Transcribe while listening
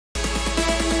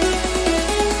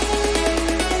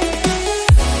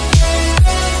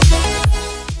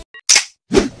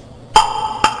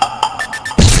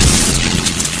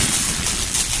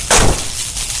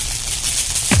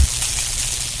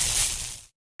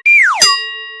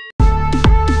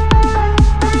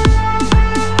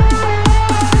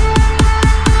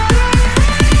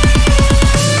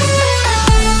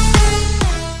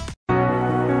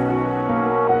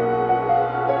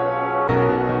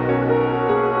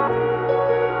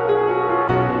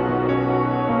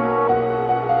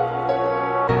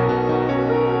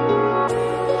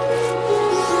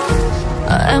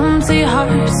Empty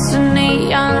hearts and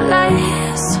neon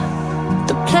lights,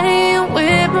 they're playing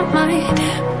with my mind.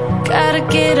 Gotta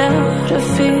get out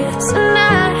of here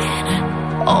tonight.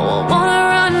 Oh, I wanna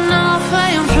run off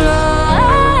and fly,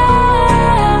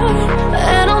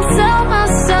 and I'll tell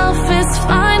myself it's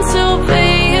fine to be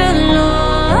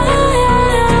alone,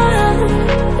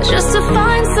 just to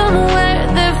find somewhere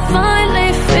that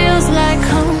finally feels like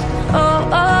home. Oh,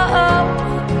 oh, oh.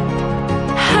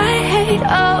 I hate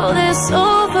all this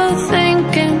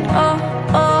overthinking. Oh,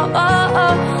 oh, oh,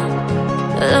 oh.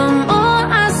 The more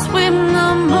I swim, the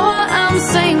more I'm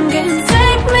sinking.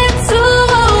 Take me to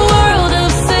a world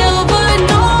of silver.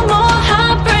 No more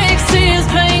heartbreaks, tears,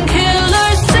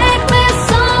 painkillers. Take me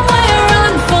somewhere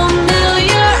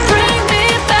unfamiliar. Bring me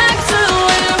back to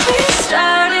where we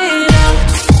started out.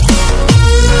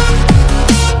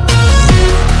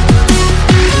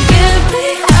 Get me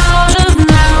out of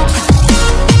now,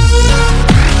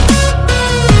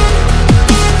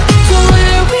 to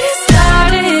where we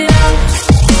started out.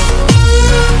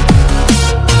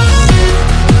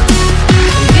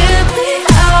 Get me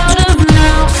out of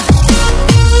now,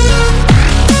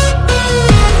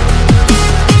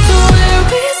 to where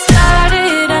we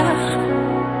started out.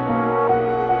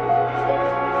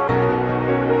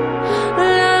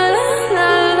 La la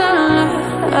la la la,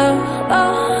 oh,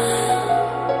 oh.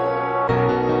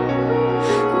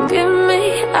 Get me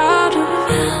out of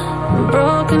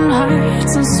broken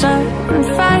hearts and starting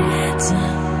fights,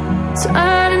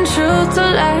 turning truth to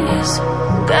lies.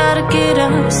 Gotta get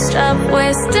up, stop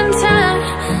wasting time.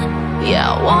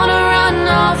 Yeah, I wanna run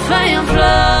off and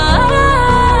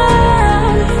fly,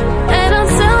 and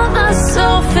I'll tell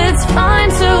myself it's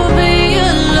fine to be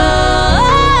alone,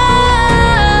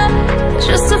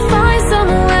 just to find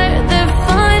somewhere that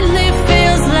finally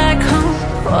feels like home.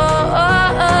 Oh,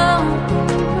 oh, oh.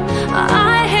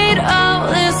 I hate all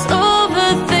this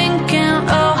overthinking.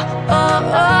 Oh, oh,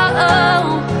 oh, oh.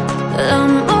 The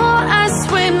more I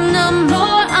swim, the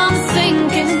more I'm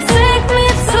sinking. Take me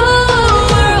to a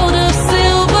world of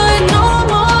silver. No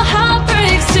more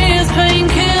heartbreaks, tears,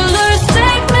 painkillers.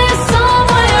 Take me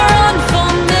somewhere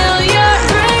unfamiliar.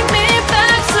 Bring me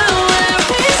back to where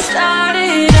we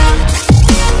started out.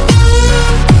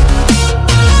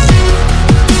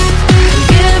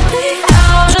 Get me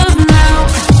out of now,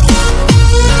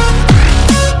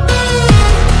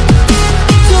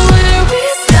 to where we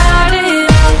started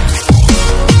out.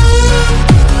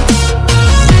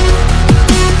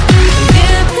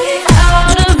 Get me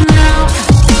out of now,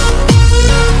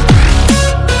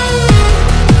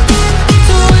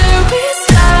 to where we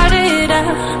started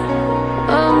out.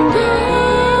 Oh,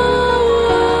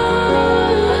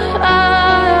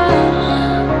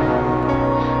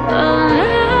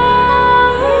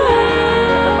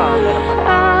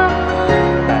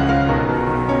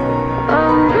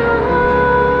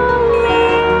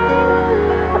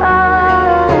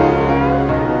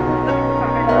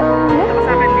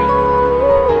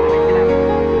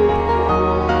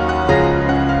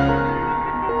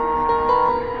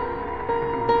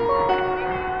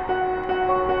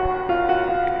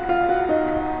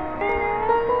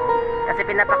 Kasi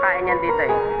pinapakain yan dito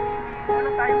eh. Ano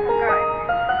tayong pagkain?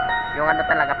 Yung ano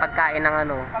talaga, pagkain ng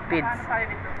ano, feeds.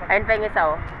 Ayun pa yung isa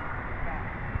oh.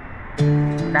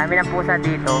 Dami ng pusa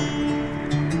dito.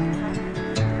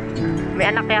 May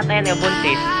anak yata yan yung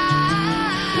buntis.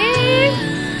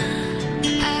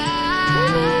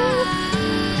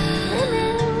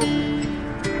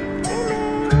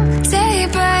 day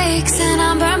breaks and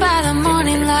I'm burned by the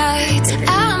morning light.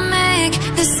 I make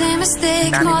the same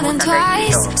mistake more than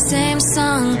twice. Same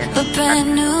song, but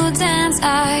brand new dance.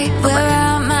 I wear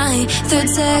out my third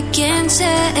second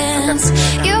chance.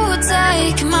 You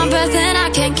take my breath and I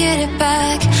can't get it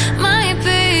back. Might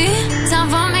be time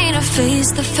for me to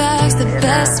face the facts. The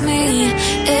best me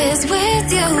is with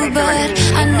you, but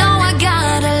I know I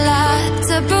got a lot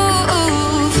to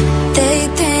prove. They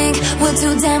think we're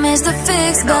too damaged to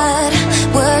fix, but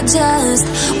we're just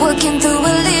working through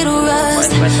a little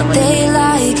rust. They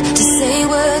like to say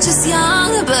we're just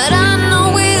young, but I know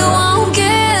we won't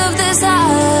give this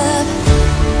up.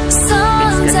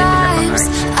 Sometimes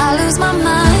I lose my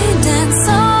mind, and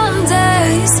some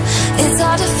days it's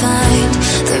hard to find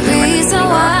the reason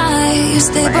why you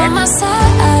stay by my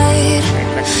side.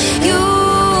 You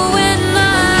and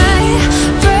I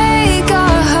break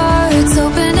our hearts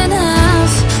open in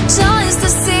half, just to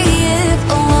see if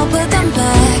we'll put them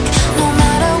back. No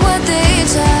matter what they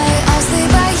try, I'll stay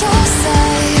by your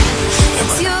side.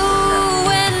 It's you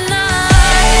and I.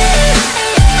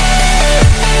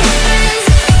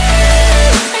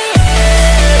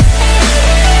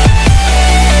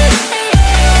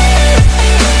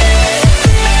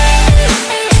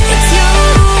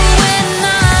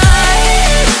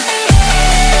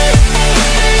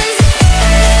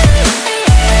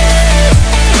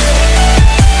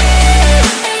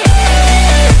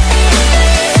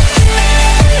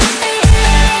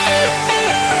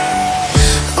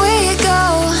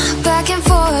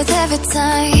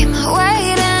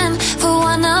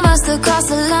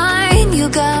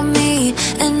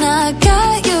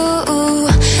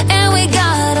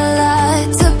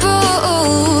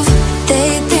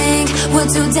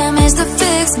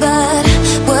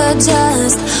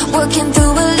 working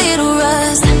through a little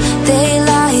rust. They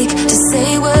like to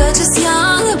say we're just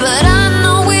young, but I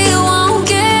know we won't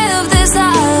give this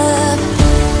up.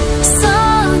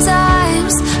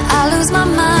 Sometimes I lose my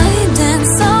mind, and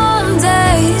some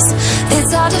days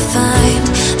it's hard to find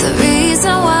the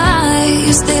reason why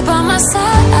you stay by my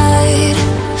side.